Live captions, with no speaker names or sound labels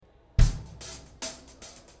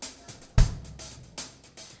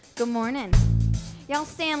Good morning. Y'all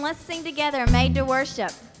stand, let's sing together, Made to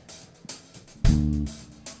Worship.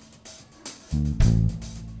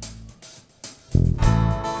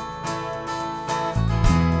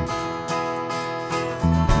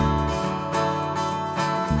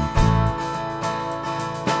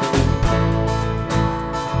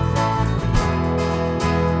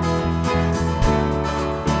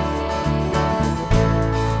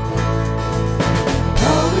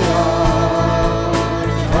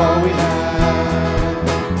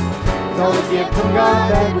 From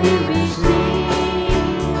God that we receive.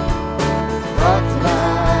 But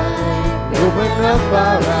tonight we open up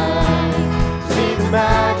our eyes, see the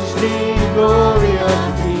majesty and glory of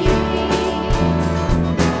the King.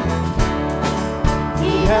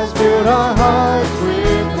 He has filled our hearts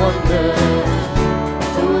with wonder,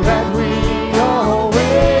 so that we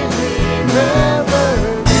always remember.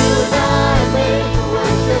 You and I are made to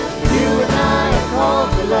worship. You and I are called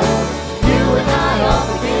to love. You and I are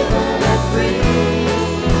forgiven.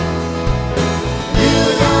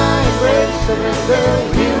 Surrender,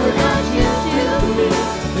 you and I choose to believe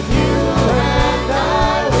that you and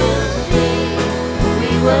I will see who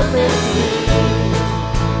we were meant to be.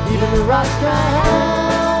 Even the rocks cry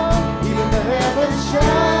out, even the heavens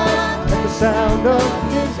shout at the sound of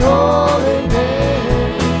His holy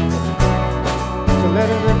name. So let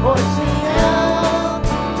every voice sing out,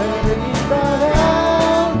 let every knee bow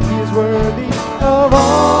down. He is worthy of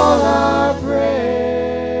all our praise.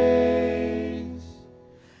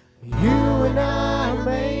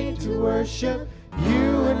 Worship.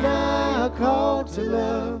 You and I are called to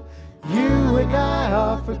love. You and I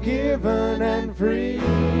are forgiven and free. You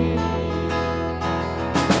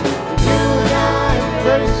and I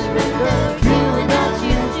embrace surrender. You and I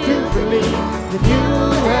choose to believe that you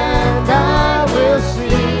and I will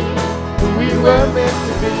see who we were meant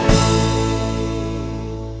to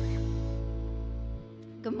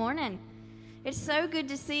be. Good morning. It's so good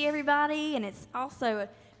to see everybody, and it's also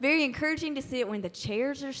very encouraging to see it when the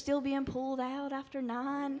chairs are still being pulled out after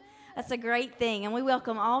 9. That's a great thing. And we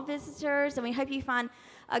welcome all visitors, and we hope you find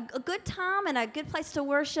a good time and a good place to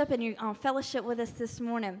worship and you fellowship with us this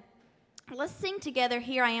morning. Let's sing together,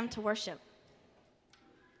 Here I Am to Worship.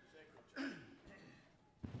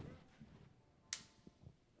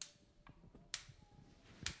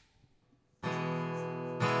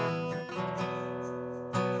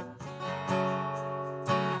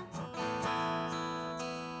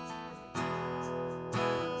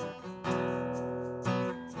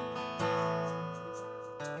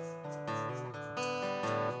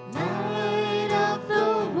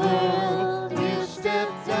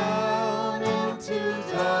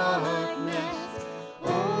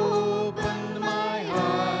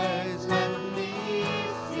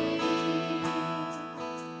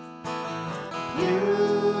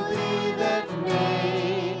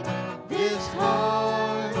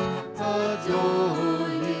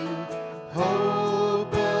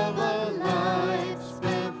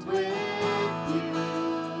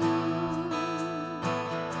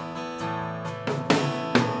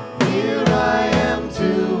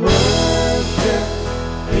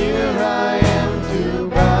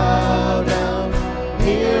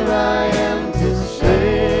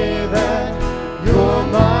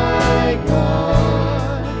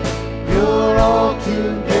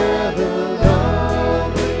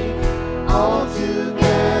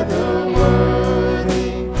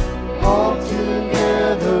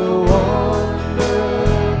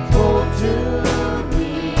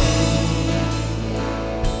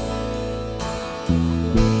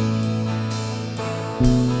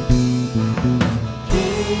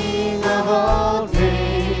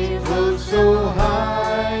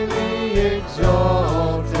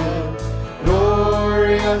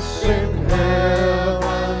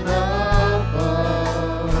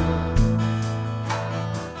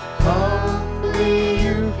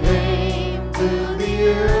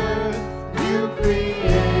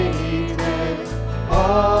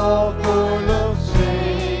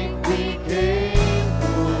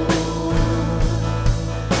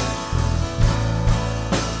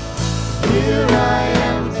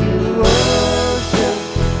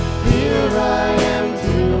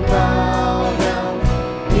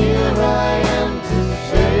 Here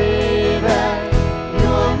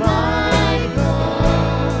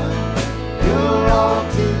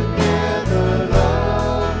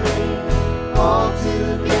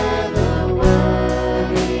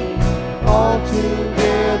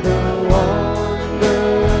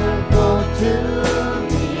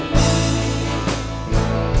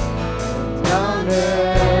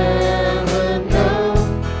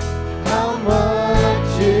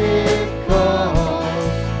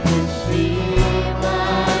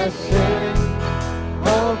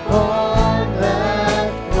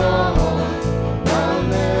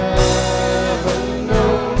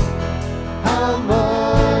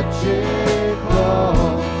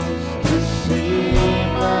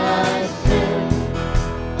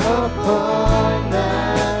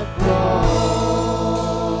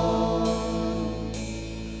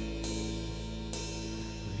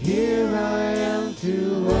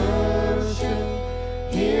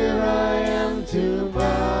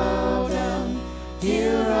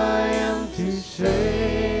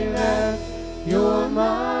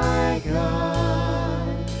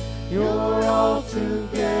You're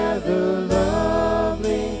altogether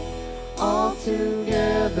lovely,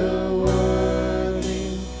 altogether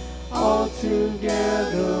worthy,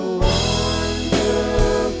 altogether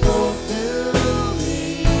wonderful to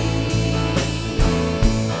me.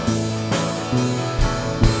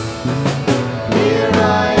 Here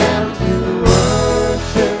I am to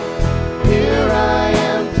worship, here I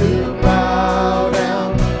am to bow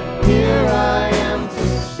down, here I am to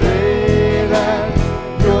say that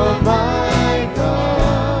you're my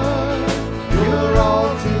God. You're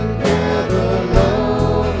altogether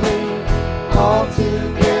lovely,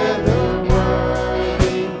 altogether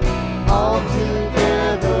worthy,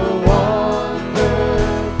 altogether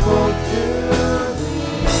wonderful to me.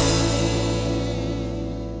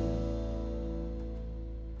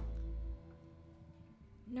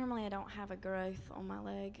 Normally I don't have a growth on my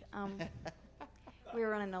leg. We were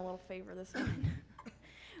running a little fever this morning.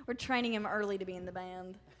 We're training him early to be in the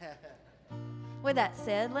band. With that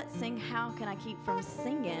said, let's sing How Can I Keep From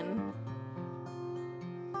Singing?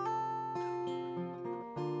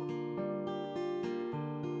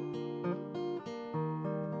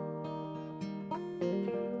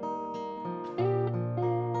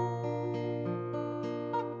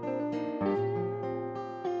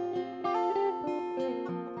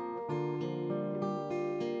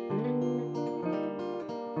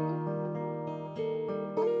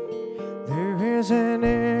 There is an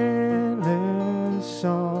endless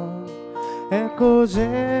song echoes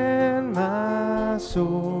in my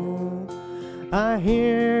soul. I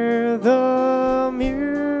hear the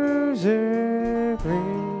music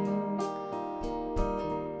ring,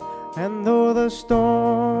 and though the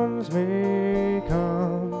storms may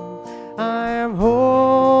come, I am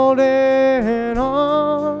holding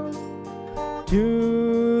on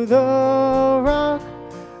to the rock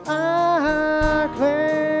I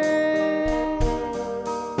cling.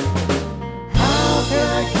 How can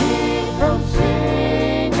I keep from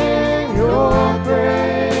singing your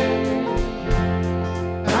praise?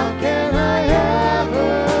 How can I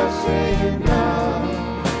ever say enough?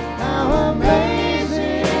 How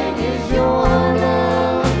amazing is your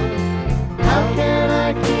love? How can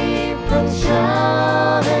I keep from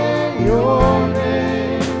shouting your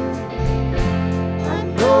name? I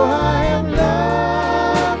know I am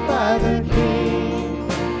loved by the King,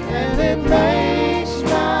 and it makes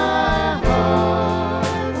my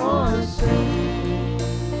heart wanna sing.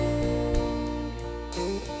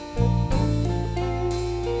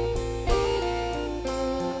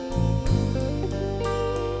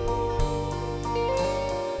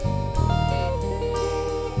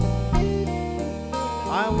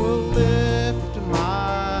 I will lift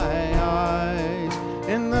my eyes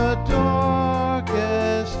in the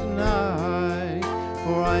darkest night,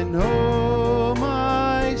 for I know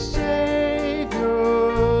my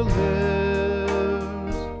Savior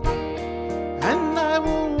lives, and I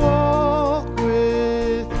will walk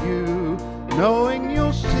with you, knowing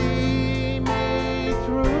you'll see me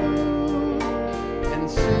through, and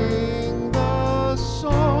sing the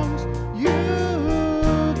songs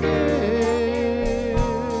you give.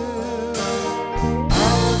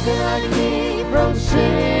 How can I keep from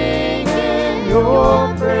singing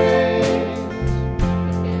your praise?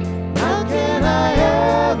 How can I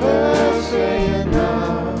ever say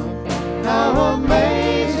enough? How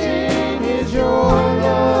amazing is your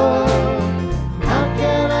love? How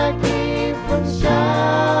can I keep from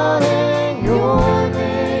shouting your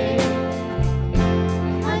name?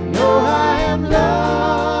 I know I am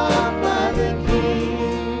loved by the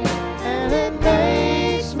King, and it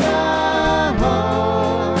makes my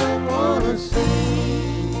heart wanna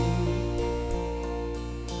sing.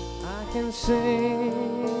 I can sing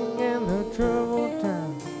in the troubled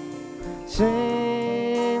times,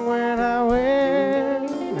 sing when I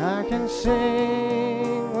win. I can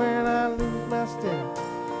sing when I lose my step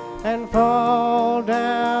and fall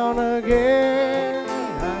down again.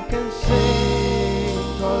 I can sing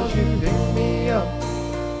 'cause you pick me up,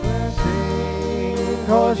 sing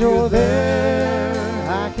 'cause you're there.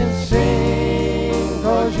 I can sing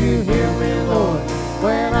 'cause you hear me, Lord,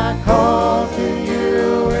 when I call to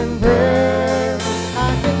you in prayer. I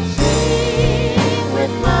can sing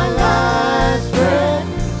with my last breath,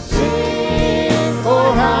 sing, for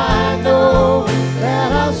I know that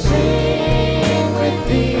I'll sing with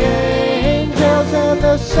the angels and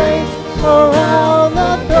the saints around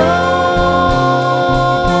the throne.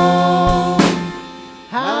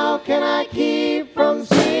 How can I keep from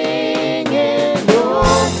singing your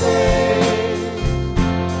praise?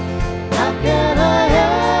 How can I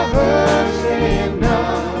ever say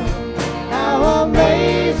enough? How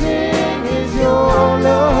amazing is your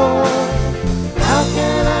love? How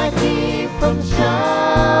can I keep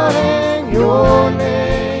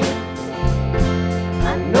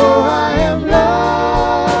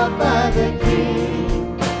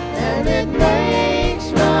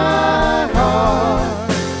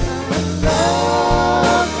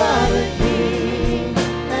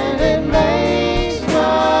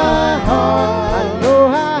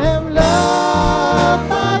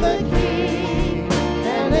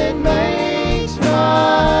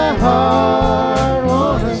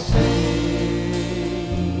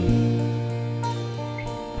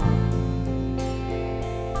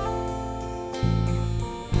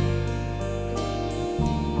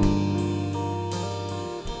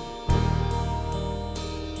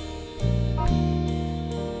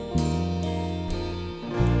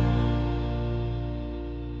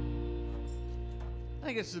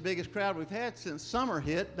think it's the biggest crowd we've had since summer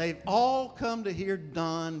hit. They've all come to hear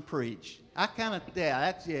Don preach. I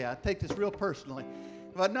take this real personally.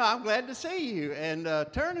 But no, I'm glad to see you. And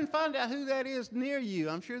turn and find out who that is near you.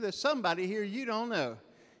 I'm sure there's somebody here you don't know.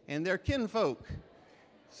 And they're kinfolk.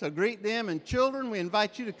 So greet them. And children, we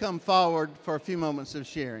invite you to come forward for a few moments of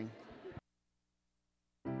sharing.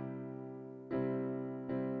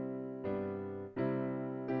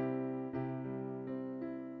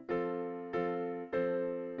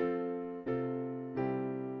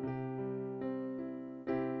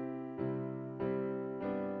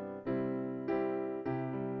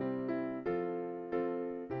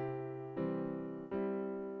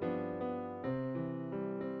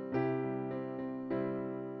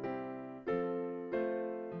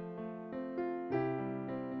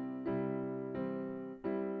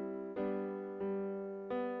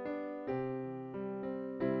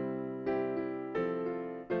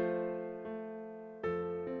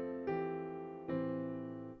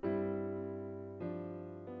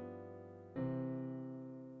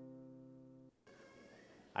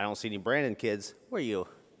 I don't see any Brandon kids. Where are you?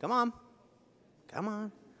 Come on. Come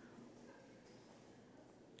on.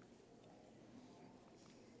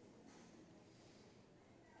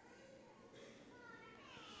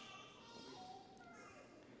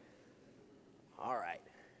 All right.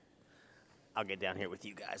 I'll get down here with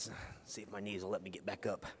you guys. See if my knees will let me get back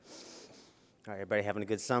up. All right, everybody having a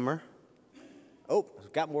good summer? Oh,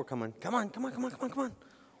 we've got more coming. Come on, come on, come on, come on, come on.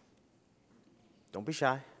 Don't be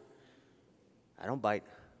shy. I don't bite.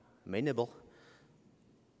 I may nibble.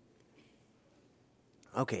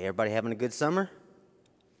 Okay, everybody having a good summer?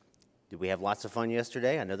 Did we have lots of fun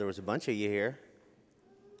yesterday? I know there was a bunch of you here.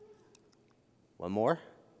 One more?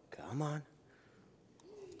 Come on.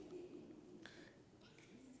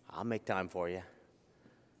 I'll make time for you.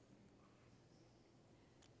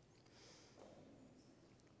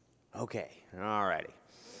 Okay, all righty.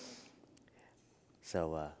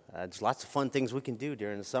 So there's lots of fun things we can do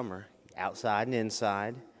during the summer, outside and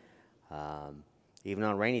inside. Even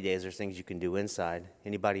on rainy days, there's things you can do inside.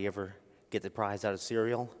 Anybody ever get the prize out of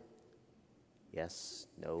cereal? Yes?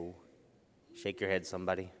 No? Shake your head,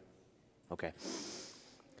 somebody. Okay.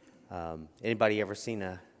 Anybody ever seen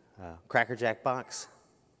a Cracker Jack box?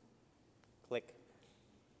 Click.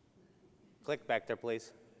 Click back there,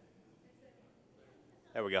 please.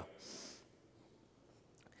 There we go.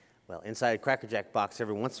 Well, inside a Cracker Jack box,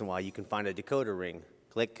 every once in a while, you can find a decoder ring.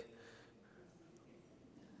 Click.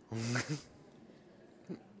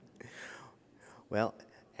 Well,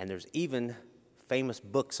 and there's even famous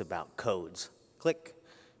books about codes. Click.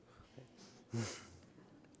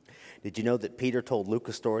 Did you know that Peter told Luke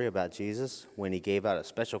a story about Jesus when he gave out a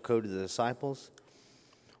special code to the disciples?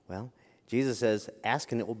 Well, Jesus says,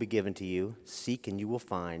 ask and it will be given to you, seek and you will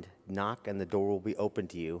find, knock and the door will be opened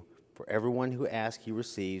to you. For everyone who asks, he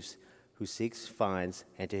receives, who seeks, finds,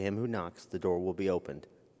 and to him who knocks, the door will be opened.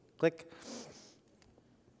 Click.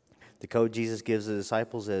 The code Jesus gives the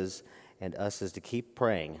disciples and us is to keep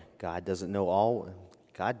praying. God doesn't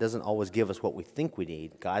always give us what we think we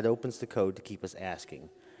need. God opens the code to keep us asking.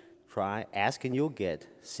 Try, ask and you'll get,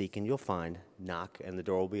 seek and you'll find, knock and the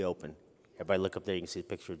door will be open. Everybody look up there, you can see a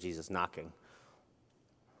picture of Jesus knocking.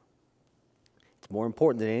 It's more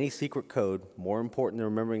important than any secret code, more important than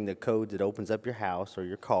remembering the code that opens up your house or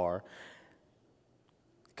your car.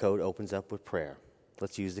 The code opens up with prayer.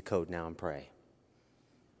 Let's use the code now and pray.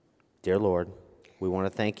 Dear Lord, we want to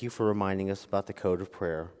thank you for reminding us about the code of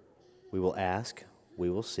prayer. We will ask, we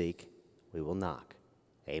will seek, we will knock.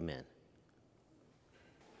 Amen.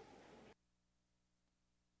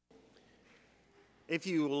 If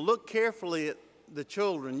you will look carefully at the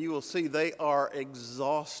children, you will see they are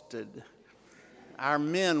exhausted. Our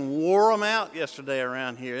men wore them out yesterday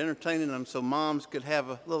around here, entertaining them so moms could have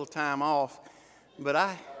a little time off.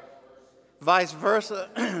 But vice versa,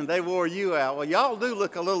 they wore you out. Well, y'all do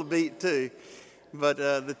look a little beat too. But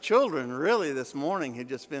the children really this morning had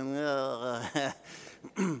just been,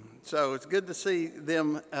 so it's good to see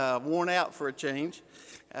them worn out for a change.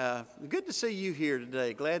 Good to see you here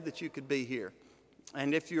today. Glad that you could be here.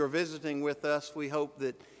 And if you're visiting with us, we hope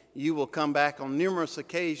that you will come back on numerous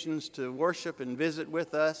occasions to worship and visit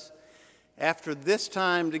with us. After this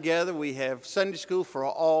time together, we have Sunday school for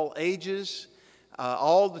all ages.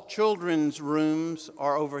 All the children's rooms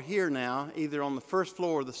are over here now, either on the first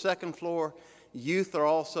floor or the second floor. Youth are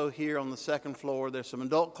also here on the second floor. There's some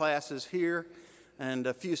adult classes here and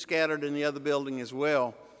a few scattered in the other building as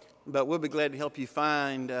well. But we'll be glad to help you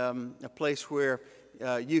find a place where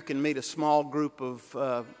you can meet a small group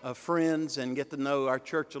of friends and get to know our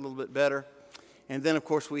church a little bit better. And then, of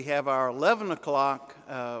course, we have our 11 o'clock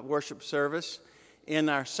worship service. in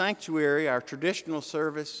our sanctuary, our traditional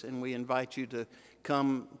service, and we invite you to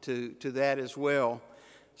come to that as well.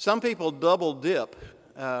 Some people double dip,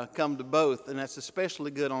 come to both, and that's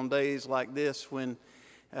especially good on days like this when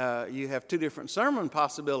you have two different sermon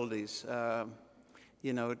possibilities, to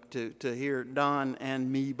hear Don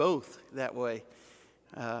and me both that way.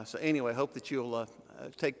 So anyway, hope that you'll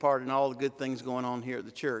take part in all the good things going on here at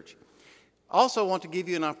the church. Also want to give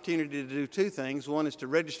you an opportunity to do two things. One is to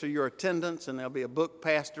register your attendance, and there'll be a book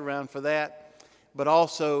passed around for that, but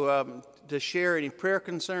also to share any prayer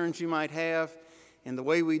concerns you might have. And the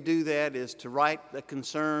way we do that is to write the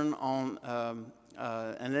concern on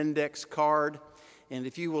an index card. And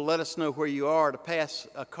if you will let us know where you are to pass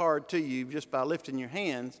a card to you just by lifting your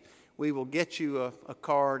hands, we will get you a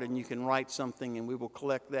card and you can write something, and we will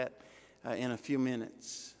collect that in a few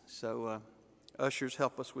minutes. So ushers,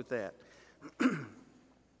 help us with that.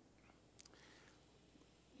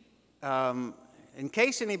 In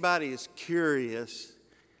case anybody is curious,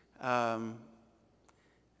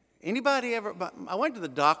 anybody ever, I went to the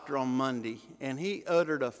doctor on Monday, and he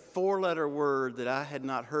uttered a 4-letter word that I had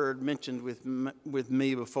not heard mentioned with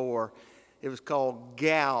me before. It was called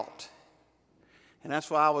gout. And that's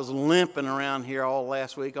why I was limping around here all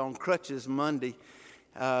last week on crutches Monday.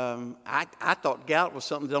 I thought gout was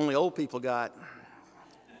something that only old people got.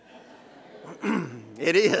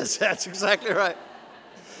 It is. That's exactly right.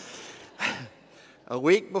 A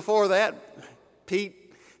week before that,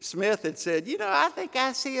 Pete Smith had said, I think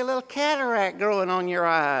I see a little cataract growing on your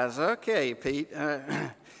eyes. Okay, Pete.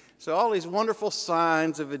 So all these wonderful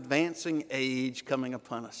signs of advancing age coming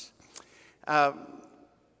upon us.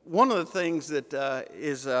 One of the things that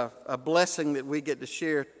is a blessing that we get to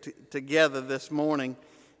share together this morning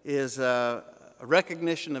is a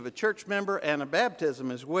recognition of a church member and a baptism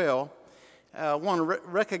as well. I want to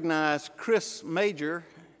recognize Chris Major,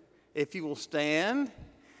 if you will stand.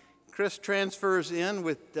 Chris transfers in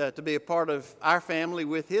to be a part of our family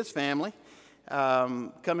with his family,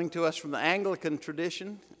 coming to us from the Anglican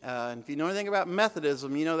tradition. And if you know anything about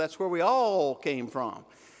Methodism, you know that's where we all came from.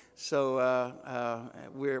 So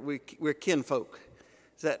we're kinfolk.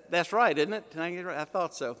 That's right, isn't it? Did I get it right? I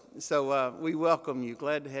thought so. So we welcome you.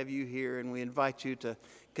 Glad to have you here, and we invite you to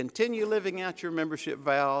continue living out your membership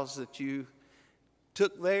vows that you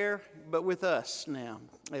took there, but with us now.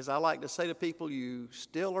 As I like to say to people, you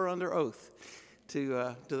still are under oath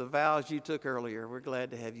to the vows you took earlier. We're glad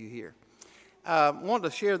to have you here. I want to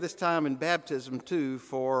share this time in baptism, too,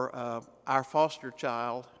 for our foster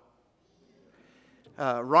child,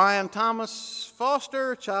 Ryan Thomas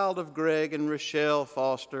Foster, child of Greg and Rochelle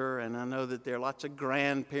Foster. And I know that there are lots of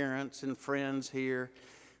grandparents and friends here.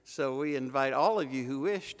 So we invite all of you who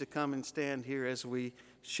wish to come and stand here as we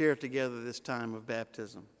share together this time of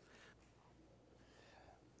baptism.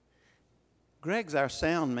 Greg's our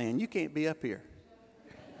sound man. You can't be up here.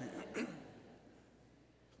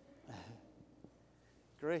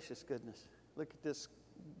 Gracious goodness. Look at this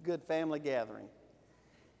good family gathering.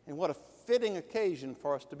 And what a fitting occasion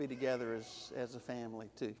for us to be together as a family,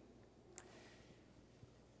 too.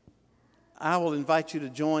 I will invite you to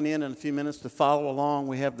join in a few minutes to follow along.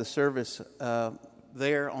 We have the service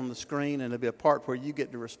there on the screen, and there'll be a part where you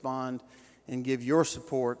get to respond and give your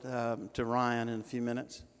support to Ryan in a few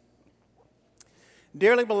minutes.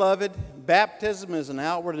 Dearly beloved, baptism is an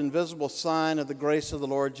outward and visible sign of the grace of the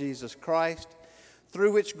Lord Jesus Christ,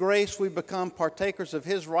 through which grace we become partakers of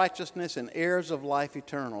his righteousness and heirs of life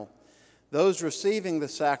eternal. Those receiving the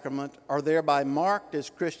sacrament are thereby marked as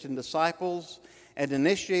Christian disciples and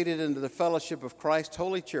initiated into the fellowship of Christ's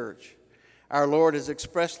holy church. Our Lord has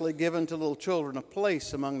expressly given to little children a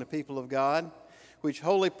place among the people of God, which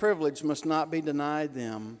holy privilege must not be denied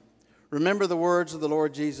them. Remember the words of the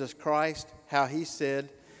Lord Jesus Christ, how he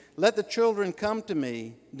said, "Let the children come to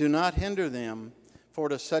me, do not hinder them, for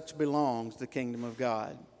to such belongs the kingdom of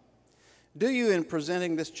God." Do you, in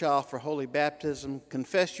presenting this child for holy baptism,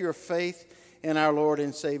 confess your faith in our Lord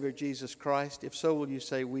and Savior Jesus Christ? If so, will you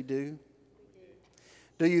say, "We do"?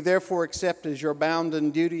 Do you therefore accept as your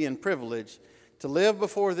bounden duty and privilege to live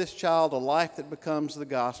before this child a life that becomes the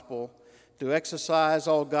gospel, to exercise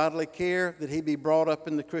all godly care that he be brought up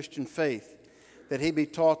in the Christian faith, that he be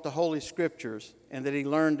taught the Holy Scriptures, and that he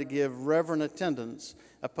learn to give reverent attendance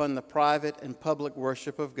upon the private and public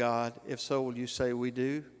worship of God? If so, will you say, "We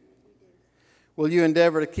do"? Will you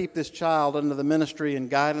endeavor to keep this child under the ministry and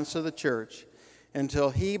guidance of the church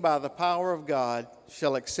until he, by the power of God,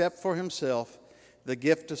 shall accept for himself the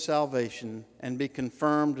gift of salvation and be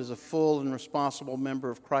confirmed as a full and responsible member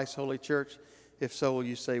of Christ's holy church? If so, will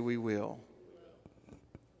you say, "We will"?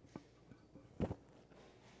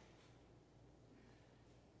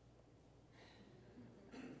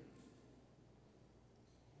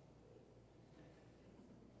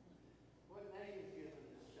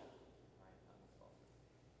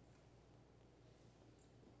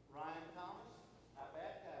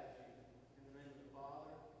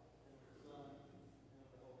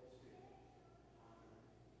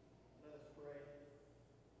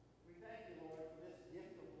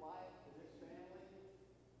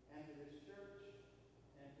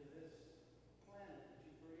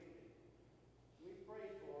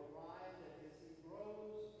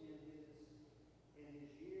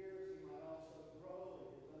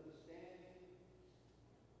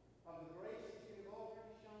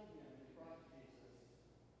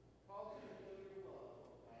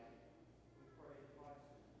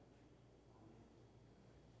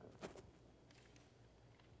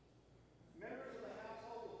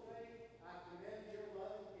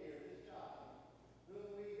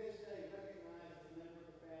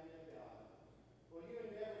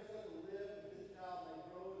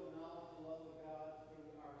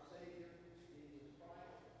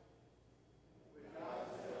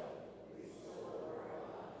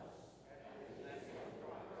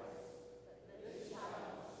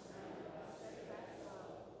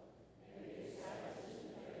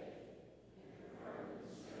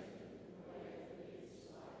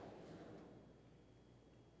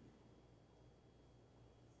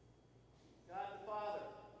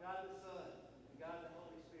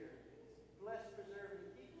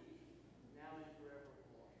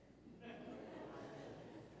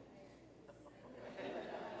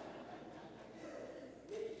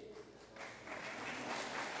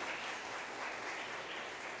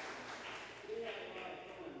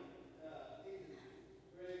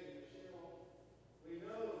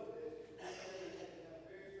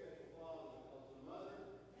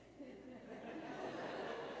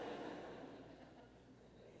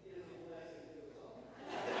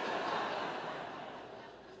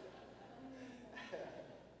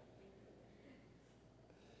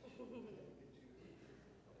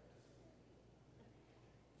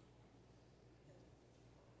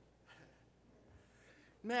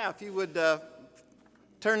 Now, if you would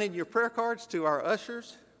turn in your prayer cards to our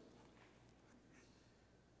ushers.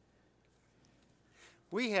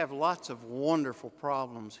 We have lots of wonderful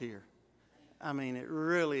problems here. I mean, it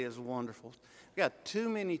really is wonderful. We've got too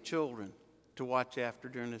many children to watch after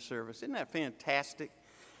during this service. Isn't that fantastic?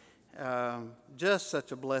 Just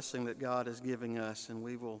such a blessing that God is giving us, and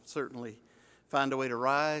we will certainly find a way to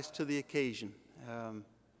rise to the occasion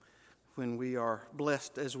when we are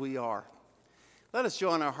blessed as we are. Let us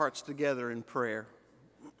join our hearts together in prayer.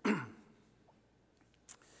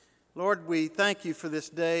 Lord, we thank you for this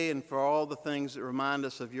day and for all the things that remind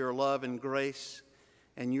us of your love and grace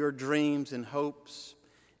and your dreams and hopes.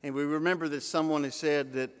 And we remember that someone has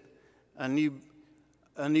said that a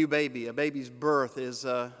new baby, a baby's birth, is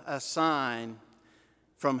a sign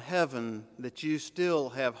from heaven that you still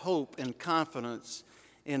have hope and confidence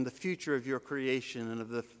in the future of your creation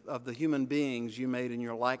and of the human beings you made in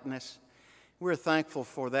your likeness. We're thankful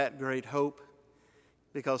for that great hope,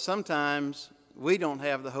 because sometimes we don't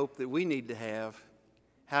have the hope that we need to have.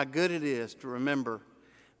 How good it is to remember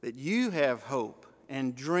that you have hope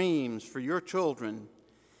and dreams for your children,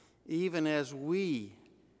 even as we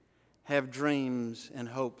have dreams and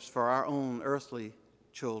hopes for our own earthly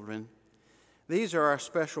children. These are our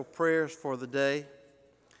special prayers for the day.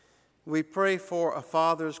 We pray for a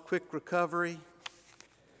father's quick recovery.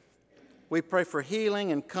 We pray for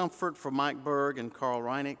healing and comfort for Mike Berg and Carl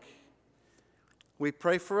Reinick. We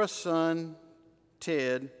pray for a son,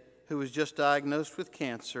 Ted, who was just diagnosed with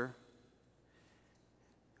cancer.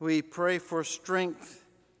 We pray for strength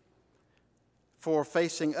for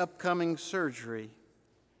facing upcoming surgery.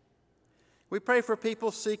 We pray for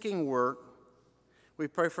people seeking work. We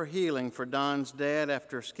pray for healing for Don's dad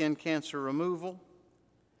after skin cancer removal.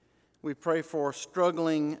 We pray for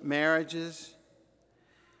struggling marriages,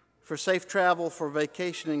 for safe travel for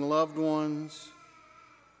vacationing loved ones,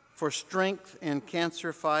 for strength in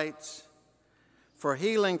cancer fights, for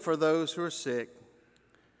healing for those who are sick,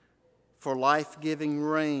 for life-giving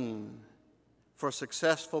rain, for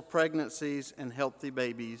successful pregnancies and healthy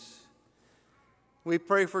babies. We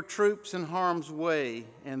pray for troops in harm's way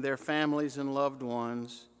and their families and loved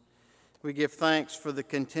ones. We give thanks for the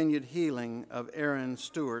continued healing of Aaron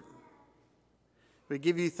Stewart. We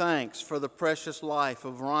give you thanks for the precious life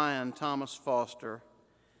of Ryan Thomas Foster.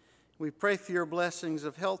 We pray for your blessings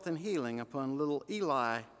of health and healing upon little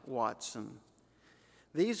Eli Watson.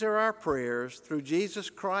 These are our prayers through Jesus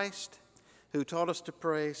Christ, who taught us to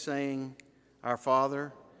pray, saying, Our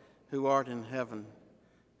Father, who art in heaven,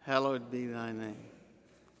 hallowed be thy name.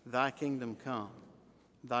 Thy kingdom come,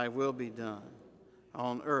 thy will be done,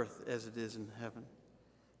 on earth as it is in heaven.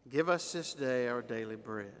 Give us this day our daily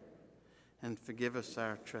bread, and forgive us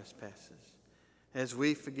our trespasses, as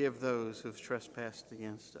we forgive those who have trespassed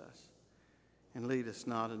against us. And lead us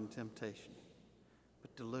not into temptation,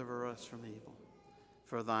 but deliver us from evil.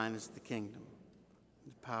 For thine is the kingdom,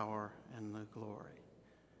 the power, and the glory,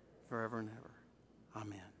 forever and ever.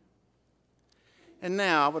 Amen. And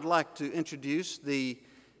now I would like to introduce the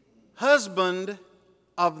husband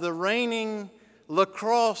of the reigning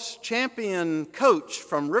lacrosse champion coach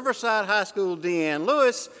from Riverside High School, Deanne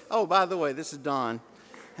Lewis. Oh, by the way, this is Don.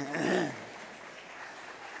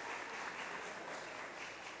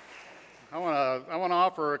 I want to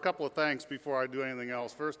offer a couple of thanks before I do anything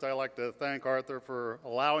else. First, I'd like to thank Arthur for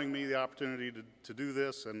allowing me the opportunity to do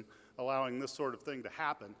this and allowing this sort of thing to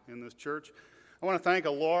happen in this church. I want to thank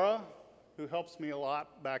Laura, who helps me a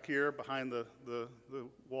lot back here behind the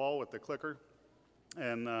wall with the clicker.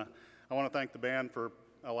 And I want to thank the band for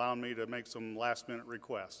allowing me to make some last-minute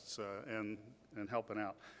requests and helping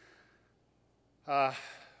out. I'm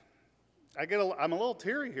a little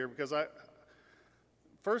teary here because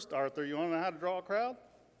First, Arthur, you want to know how to draw a crowd?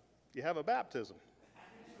 You have a baptism.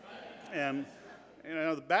 And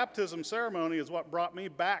the baptism ceremony is what brought me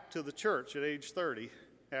back to the church at age 30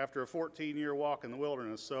 after a 14-year walk in the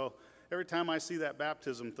wilderness. So every time I see that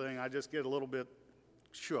baptism thing, I just get a little bit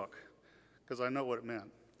shook because I know what it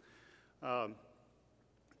meant. I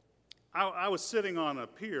was sitting on a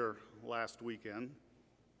pier last weekend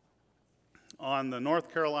on the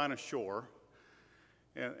North Carolina shore.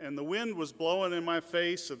 And the wind was blowing in my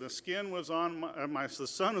face, and the skin was on the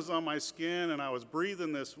sun was on my skin, and I was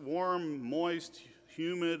breathing this warm, moist,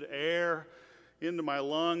 humid air into my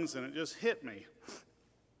lungs, and it just hit me.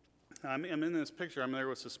 I'm in this picture. I'm there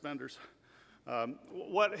with suspenders.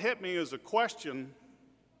 What hit me is a question.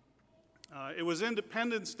 It was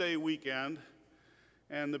Independence Day weekend,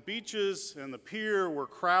 and the beaches and the pier were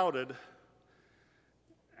crowded.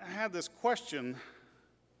 I had this question.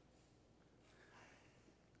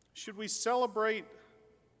 Should we celebrate,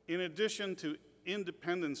 in addition to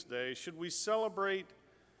Independence Day, should we celebrate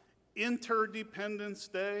Interdependence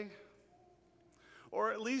Day?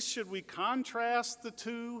 Or at least should we contrast the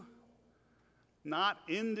two? Not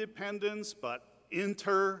independence, but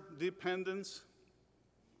interdependence.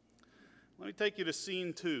 Let me take you to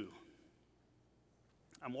scene 2.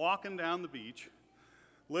 I'm walking down the beach,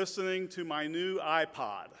 listening to my new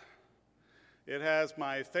iPod. It has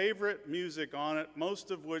my favorite music on it, most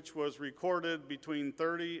of which was recorded between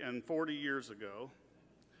 30 and 40 years ago.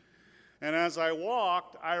 And as I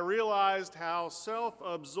walked, I realized how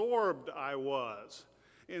self-absorbed I was.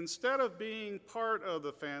 Instead of being part of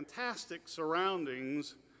the fantastic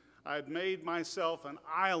surroundings, I'd made myself an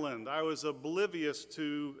island. I was oblivious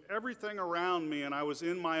to everything around me, and I was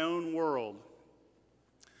in my own world.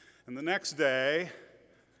 And the next day,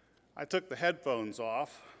 I took the headphones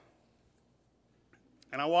off,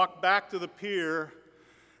 and I walked back to the pier,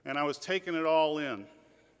 and I was taking it all in.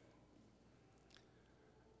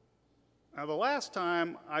 Now, the last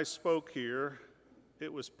time I spoke here,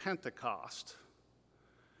 it was Pentecost.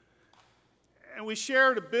 And we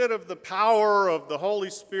shared a bit of the power of the Holy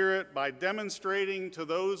Spirit by demonstrating to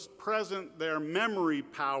those present their memory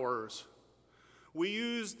powers. We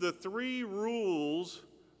used the 3 rules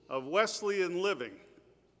of Wesleyan living.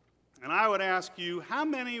 And I would ask you, how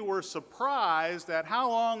many were surprised at how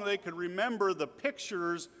long they could remember the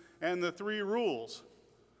pictures and the 3 rules?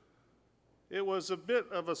 It was a bit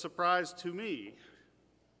of a surprise to me.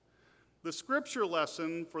 The scripture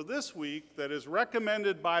lesson for this week that is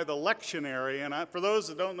recommended by the lectionary, and for those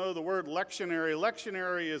that don't know the word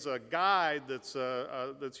lectionary is a guide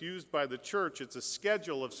that's used by the church. It's a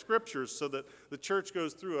schedule of scriptures so that the church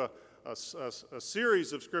goes through a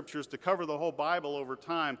series of scriptures to cover the whole Bible over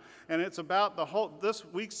time. And it's about this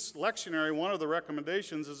week's lectionary, one of the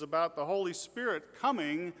recommendations is about the Holy Spirit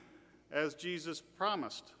coming as Jesus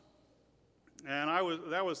promised. And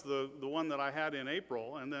that was the one that I had in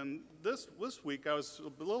April. And then this week I was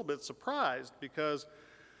a little bit surprised because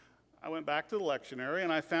I went back to the lectionary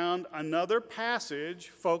and I found another passage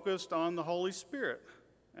focused on the Holy Spirit.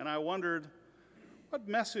 And I wondered, what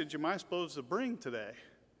message am I supposed to bring today?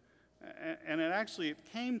 And it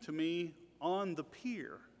came to me on the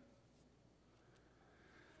pier.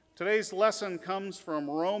 Today's lesson comes from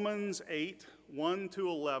Romans 8,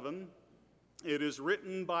 1-11. It is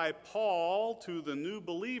written by Paul to the new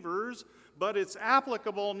believers, but it's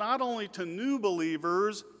applicable not only to new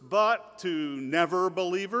believers, but to never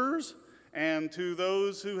believers and to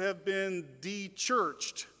those who have been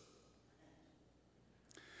de-churched.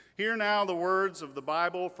 Hear now the words of the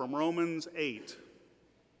Bible from Romans 8.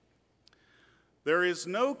 There is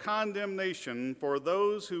no condemnation for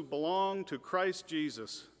those who belong to Christ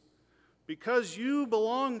Jesus. Because you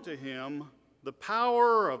belong to him, the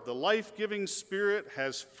power of the life-giving Spirit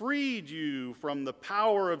has freed you from the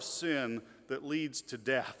power of sin that leads to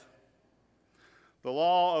death. The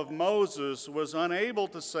law of Moses was unable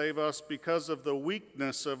to save us because of the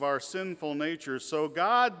weakness of our sinful nature. So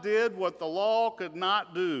God did what the law could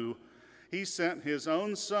not do. He sent his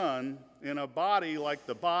own Son in a body like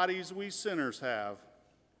the bodies we sinners have.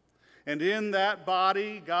 And in that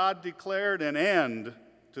body, God declared an end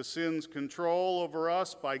to sin's control over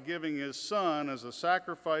us by giving his Son as a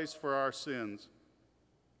sacrifice for our sins.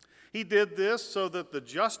 He did this so that the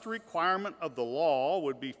just requirement of the law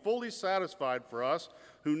would be fully satisfied for us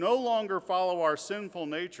who no longer follow our sinful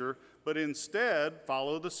nature, but instead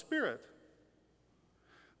follow the Spirit.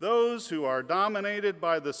 Those who are dominated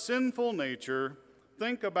by the sinful nature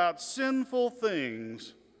think about sinful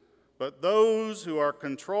things, but those who are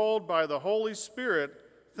controlled by the Holy Spirit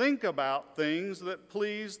think about things that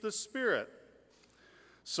please the Spirit.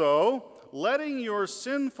 So, letting your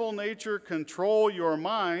sinful nature control your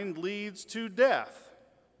mind leads to death,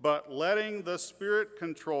 but letting the Spirit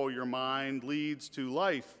control your mind leads to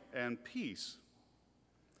life and peace.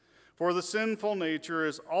 For the sinful nature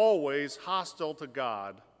is always hostile to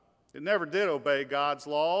God. It never did obey God's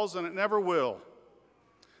laws, and it never will.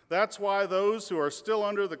 That's why those who are still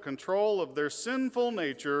under the control of their sinful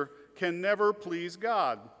nature can never please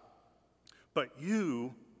God. But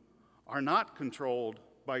you are not controlled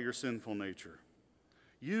by your sinful nature.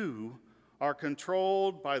 You are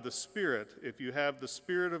controlled by the Spirit if you have the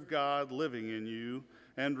Spirit of God living in you.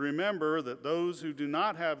 And remember that those who do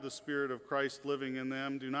not have the Spirit of Christ living in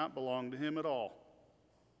them do not belong to him at all.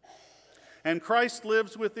 And Christ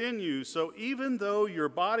lives within you, so even though your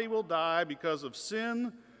body will die because of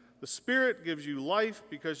sin, the Spirit gives you life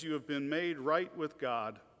because you have been made right with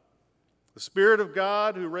God. The Spirit of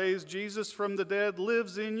God who raised Jesus from the dead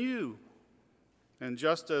lives in you. And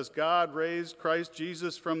just as God raised Christ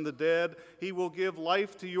Jesus from the dead, he will give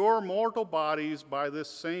life to your mortal bodies by this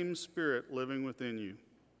same Spirit living within you.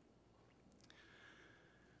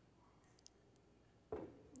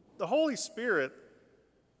 The Holy Spirit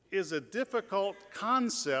is a difficult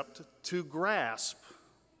concept to grasp.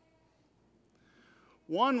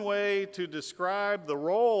 One way to describe the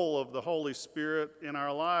role of the Holy Spirit in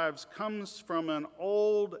our lives comes from an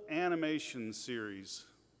old animation series.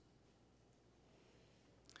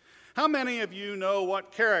 How many of you know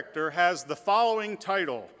what character has the following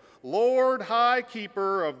title? Lord High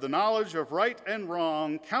Keeper of the knowledge of right and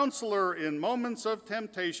wrong, Counselor in moments of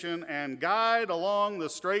temptation, and Guide along the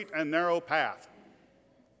straight and narrow path.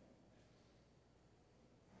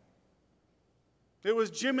 It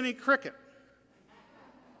was Jiminy Cricket.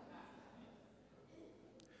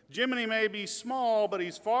 Jiminy may be small, but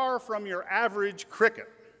he's far from your average cricket.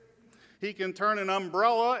 He can turn an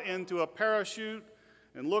umbrella into a parachute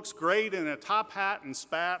and looks great in a top hat and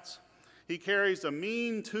spats. He carries a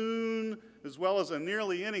mean tune as well as a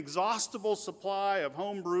nearly inexhaustible supply of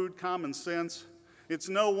home-brewed common sense. It's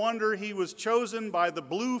no wonder he was chosen by the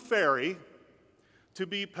Blue Fairy to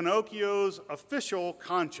be Pinocchio's official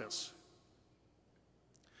conscience.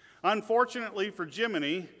 Unfortunately for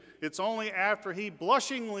Jiminy, it's only after he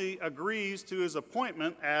blushingly agrees to his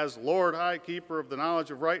appointment as Lord High Keeper of the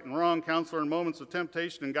knowledge of right and wrong, Counselor in moments of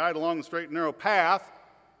temptation, and Guide along the straight and narrow path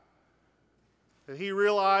that he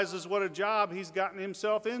realizes what a job he's gotten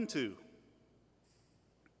himself into.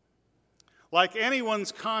 Like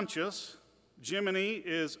anyone's conscience, Jiminy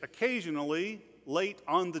is occasionally late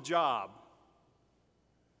on the job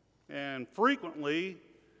and frequently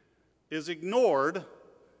is ignored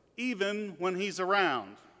even when he's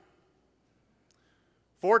around.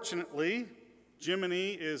 Fortunately,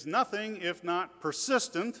 Jiminy is nothing if not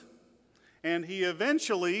persistent, and he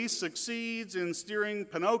eventually succeeds in steering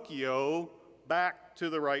Pinocchio back to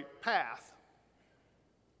the right path.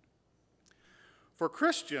 For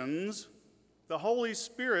Christians, the Holy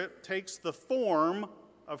Spirit takes the form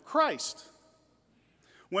of Christ.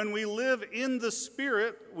 When we live in the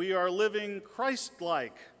Spirit, we are living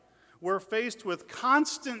Christ-like. We're faced with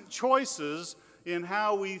constant choices in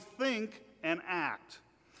how we think and act.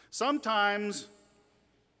 Sometimes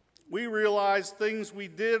we realize things we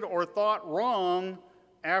did or thought wrong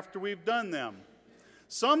after we've done them.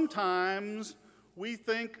 Sometimes we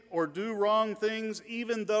think or do wrong things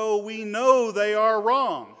even though we know they are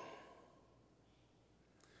wrong.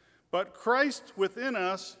 But Christ within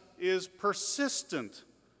us is persistent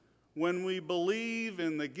when we believe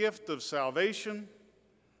in the gift of salvation,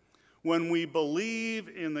 when we believe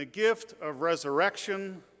in the gift of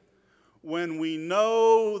resurrection, when we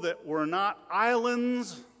know that we're not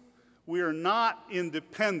islands, we are not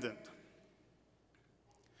independent.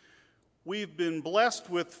 We've been blessed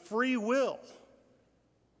with free will,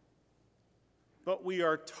 but we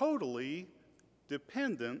are totally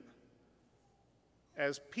dependent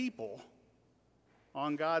as people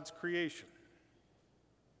on God's creation.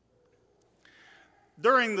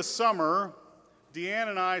 During the summer, Deanne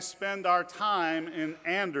and I spend our time in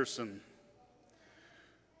Anderson.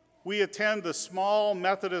 We attend the small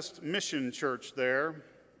Methodist mission church there,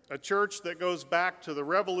 a church that goes back to the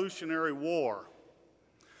Revolutionary War.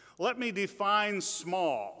 Let me define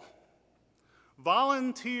small.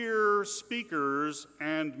 Volunteer speakers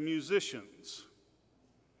and musicians.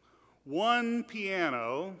 One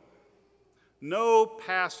piano, no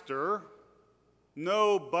pastor,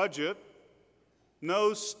 no budget,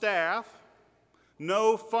 no staff,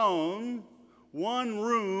 no phone, one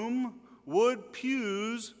room, wood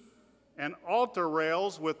pews, and altar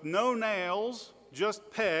rails with no nails,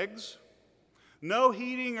 just pegs, no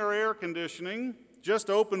heating or air conditioning,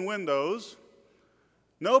 just open windows,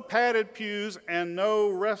 no padded pews, and no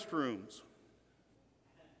restrooms.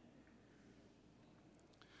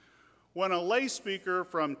 When a lay speaker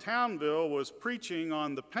from Townville was preaching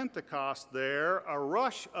on the Pentecost there, a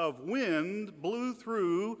rush of wind blew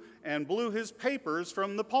through and blew his papers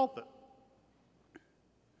from the pulpit.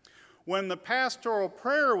 When the pastoral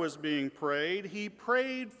prayer was being prayed, he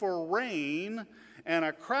prayed for rain, and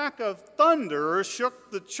a crack of thunder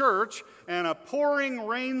shook the church, and a pouring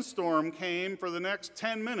rainstorm came for the next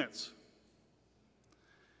 10 minutes.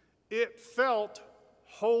 It felt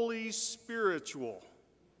Holy Spiritual.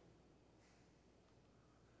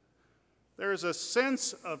 There's a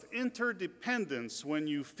sense of interdependence when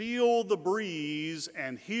you feel the breeze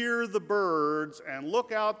and hear the birds and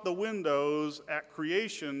look out the windows at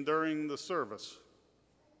creation during the service.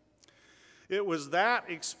 It was that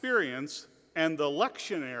experience and the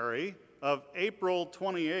lectionary of April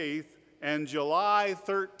 28th and July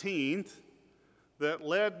 13th that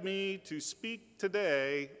led me to speak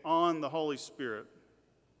today on the Holy Spirit.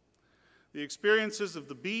 The experiences of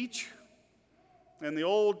the beach and the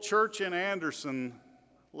old church in Anderson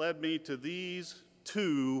led me to these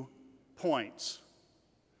 2 points.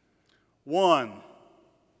 1,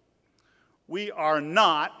 we are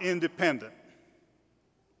not independent.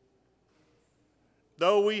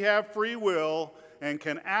 Though we have free will and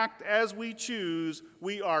can act as we choose,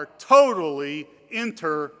 we are totally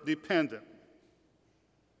interdependent.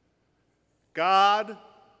 God,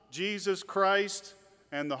 Jesus Christ,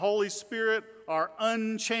 and the Holy Spirit are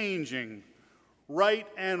unchanging. Right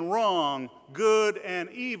and wrong, good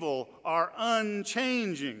and evil are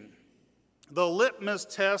unchanging. The litmus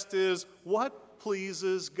test is what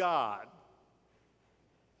pleases God.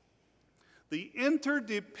 The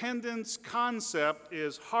interdependence concept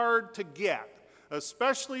is hard to get,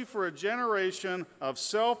 especially for a generation of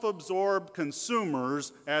self-absorbed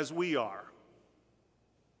consumers as we are.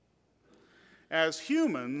 As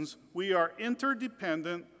humans, we are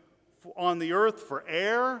interdependent on the earth for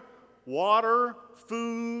air, water,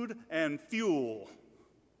 food, and fuel.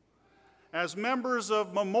 As members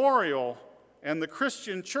of Memorial and the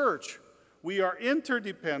Christian Church, we are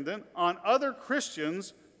interdependent on other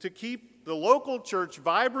Christians to keep the local church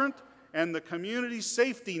vibrant and the community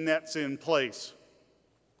safety nets in place.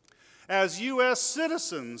 As U.S.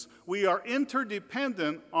 citizens, we are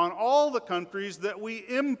interdependent on all the countries that we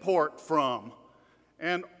import from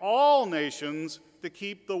and all nations to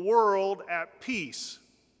keep the world at peace.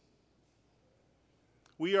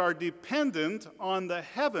 We are dependent on the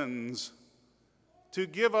heavens to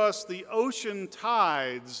give us the ocean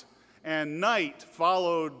tides and night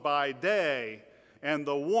followed by day and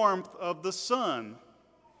the warmth of the sun.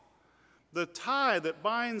 The tie that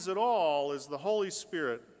binds it all is the Holy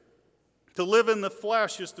Spirit. To live in the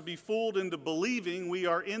flesh is to be fooled into believing we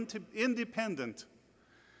are independent.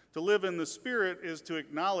 To live in the Spirit is to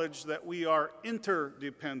acknowledge that we are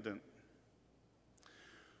interdependent.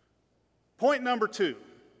 Point number 2.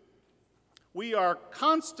 We are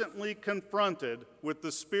constantly confronted with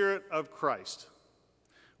the Spirit of Christ.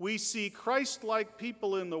 We see Christ-like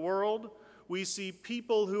people in the world. We see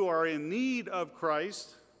people who are in need of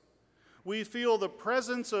Christ. We feel the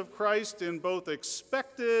presence of Christ in both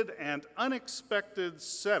expected and unexpected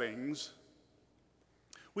settings.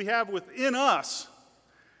 We have within us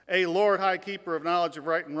a Lord, High Keeper of knowledge of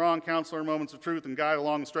right and wrong, counselor in moments of truth, and guide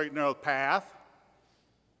along the straight and narrow path.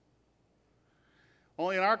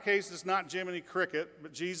 Only in our case, it's not Jiminy Cricket,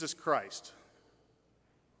 but Jesus Christ.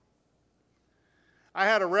 I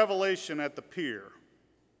had a revelation at the pier.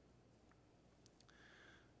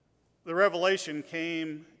 The revelation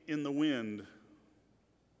came in the wind.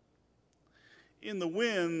 In the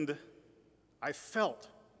wind, I felt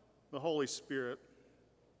the Holy Spirit,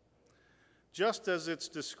 just as it's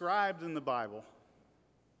described in the Bible.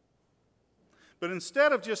 But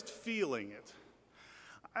instead of just feeling it,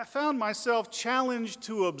 I found myself challenged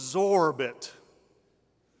to absorb it.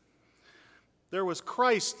 There was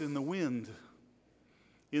Christ in the wind,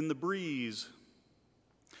 in the breeze.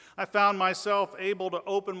 I found myself able to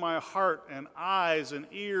open my heart and eyes and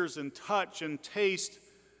ears and touch and taste,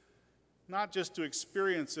 not just to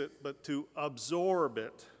experience it, but to absorb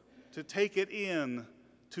it, to take it in,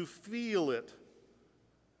 to feel it.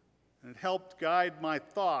 And it helped guide my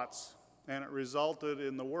thoughts, and it resulted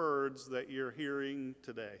in the words that you're hearing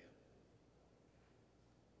today.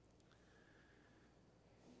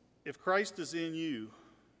 If Christ is in you,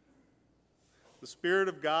 the Spirit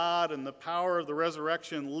of God and the power of the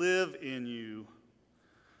resurrection live in you.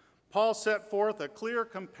 Paul set forth a clear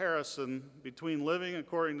comparison between living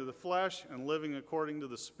according to the flesh and living according to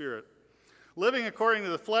the Spirit. Living according to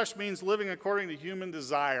the flesh means living according to human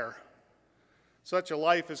desire. Such a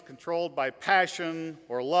life is controlled by passion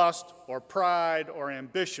or lust or pride or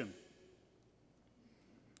ambition.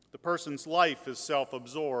 The person's life is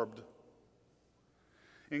self-absorbed.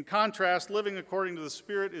 In contrast, living according to the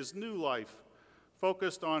Spirit is new life,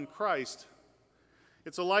 focused on Christ.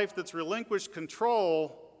 It's a life that's relinquished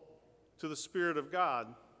control to the Spirit of God.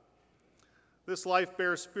 This life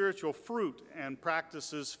bears spiritual fruit and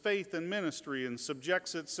practices faith and ministry and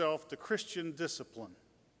subjects itself to Christian discipline.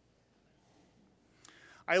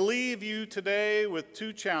 I leave you today with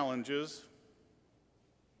 2 challenges.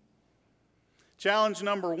 Challenge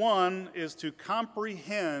number 1 is to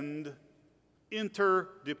comprehend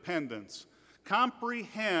interdependence.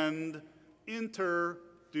 Comprehend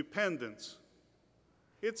interdependence.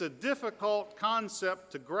 It's a difficult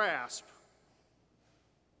concept to grasp,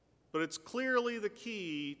 but it's clearly the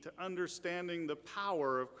key to understanding the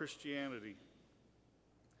power of Christianity.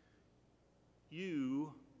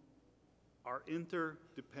 You are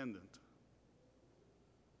interdependent.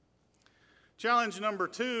 Challenge number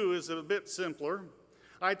 2 is a bit simpler.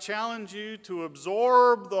 I challenge you to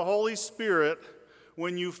absorb the Holy Spirit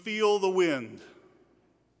when you feel the wind.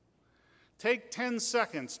 Take 10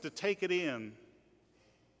 seconds to take it in.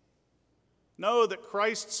 Know that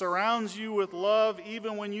Christ surrounds you with love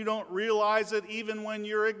even when you don't realize it, even when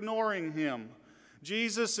you're ignoring him.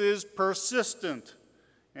 Jesus is persistent,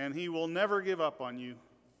 and he will never give up on you.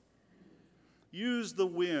 Use the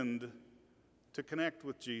wind to connect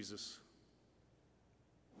with Jesus.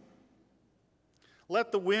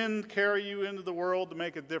 Let the wind carry you into the world to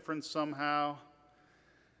make a difference somehow,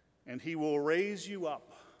 and he will raise you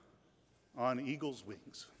up on eagle's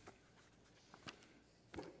wings.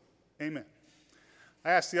 Amen.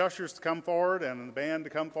 I ask the ushers to come forward and the band to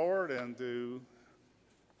come forward and to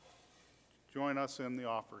join us in the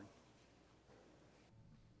offering.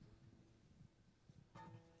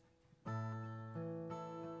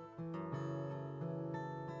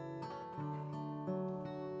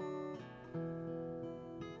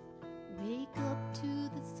 Wake up to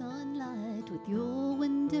the sunlight with your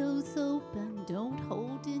windows open. Don't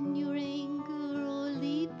hold in your anger or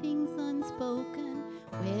leave things unspoken.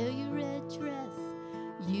 Wear your red dress,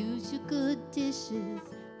 use your good dishes.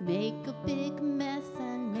 Make a big mess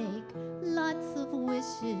and make lots of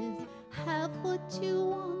wishes. Have what you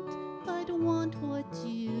want, but want what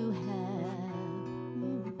you have.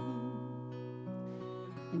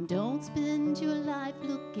 And don't spend your life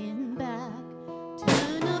looking back.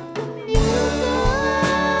 Turn up the music,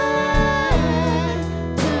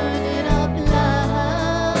 turn it up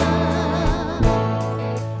loud.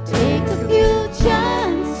 Take a few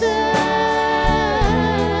chances,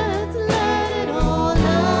 let it all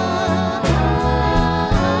out.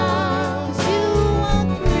 'Cause you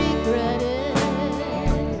won't regret it,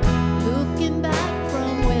 looking back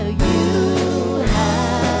from where you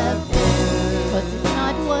have been. 'Cause it's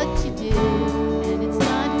not what you do, and it's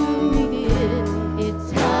not who you did, it's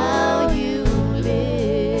how you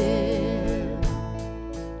live.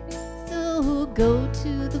 So go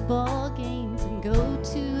to the ball games and go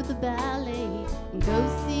to the ballet and go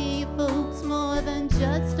see your folks more than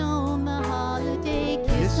just on the holiday.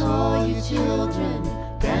 Kiss all your children,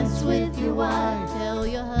 dance with your wife, tell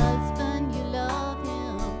your husband you love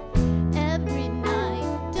him every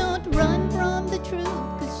night. Don't run from the truth,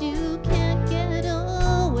 'cause you can't get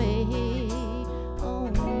away. Oh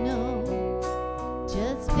no,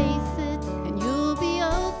 just face it and you'll be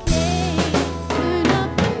okay. Turn up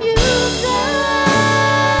the music,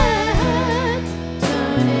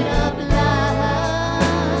 turn it up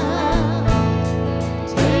loud.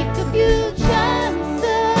 Take a few chances,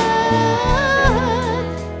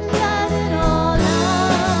 let it all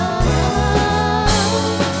out.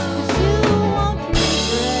 'Cause you won't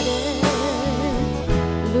regret it,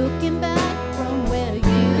 looking back from where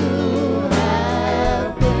you have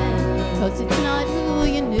been. 'Cause it's not who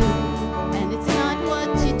you knew, and it's not what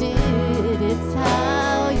you did, it's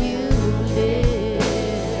how you live.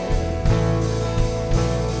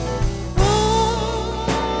 Oh,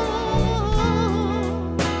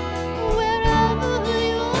 wherever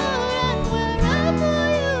you are and wherever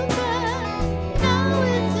you've been, now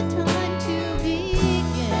is the time to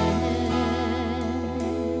begin.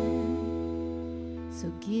 So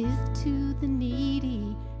give to the needy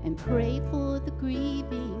and pray for the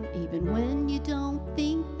grieving, even when you don't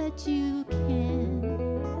think that you can.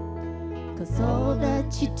 'Cause all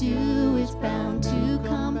that you do is bound to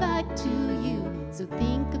come back to you. So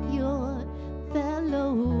think of your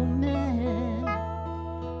fellow man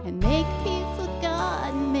and make peace with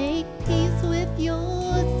God, make peace with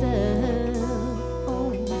yourself.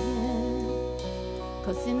 Oh yeah,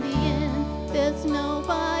 'cause in the end there's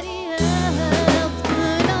nobody else.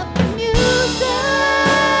 Turn up the music,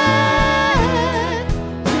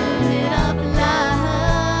 turn it up loud.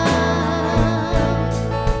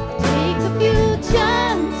 Take a few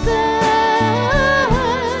chances,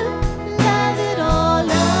 let it all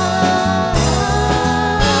out.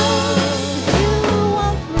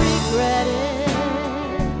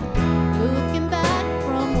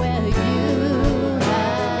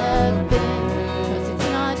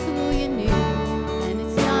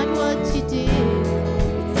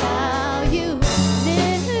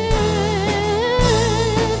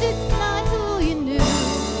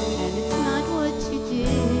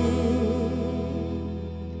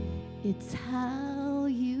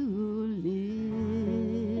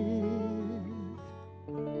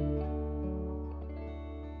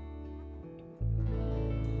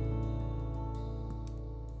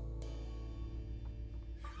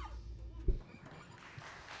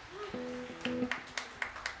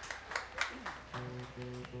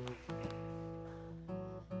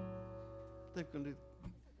 they're going to do.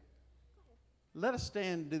 Let us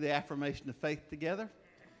stand and do the affirmation of faith together.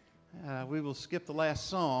 We will skip the last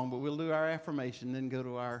song, but we'll do our affirmation, then go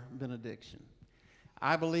to our benediction.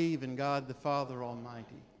 I believe in God the Father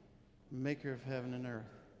Almighty, maker of heaven and earth,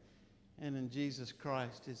 and in Jesus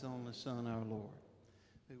Christ, his only Son, our Lord,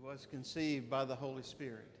 who was conceived by the Holy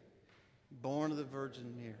Spirit, born of the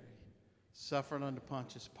Virgin Mary, suffered under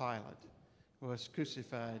Pontius Pilate, was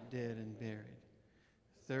crucified, dead, and buried.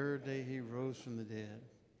 Third day he rose from the dead.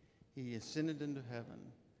 He ascended into heaven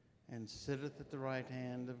and sitteth at the right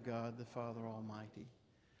hand of God the Father Almighty.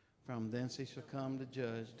 From thence he shall come to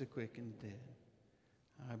judge the quick and dead.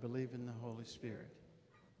 I believe in the Holy Spirit,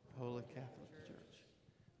 Holy Catholic Church,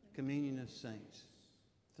 communion of saints,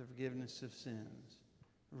 the forgiveness of sins,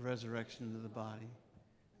 resurrection of the body,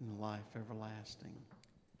 and life everlasting.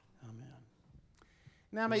 Amen.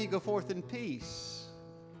 Now may you go forth in peace,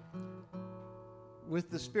 with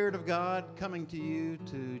the Spirit of God coming to you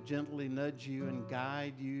to gently nudge you and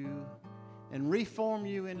guide you and reform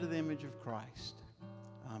you into the image of Christ.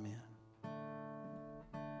 Amen.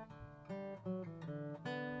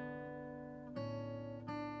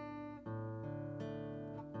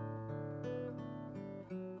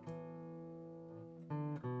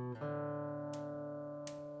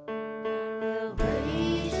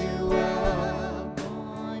 Raise you up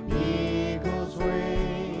on eagle's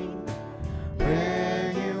wing,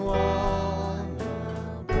 bring you on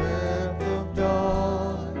the breath of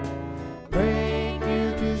dawn, make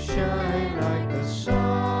you to shine like the sun,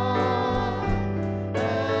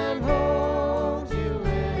 and hold you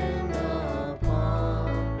in the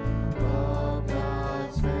palm of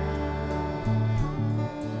God's hand.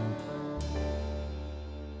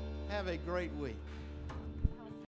 Have a great week.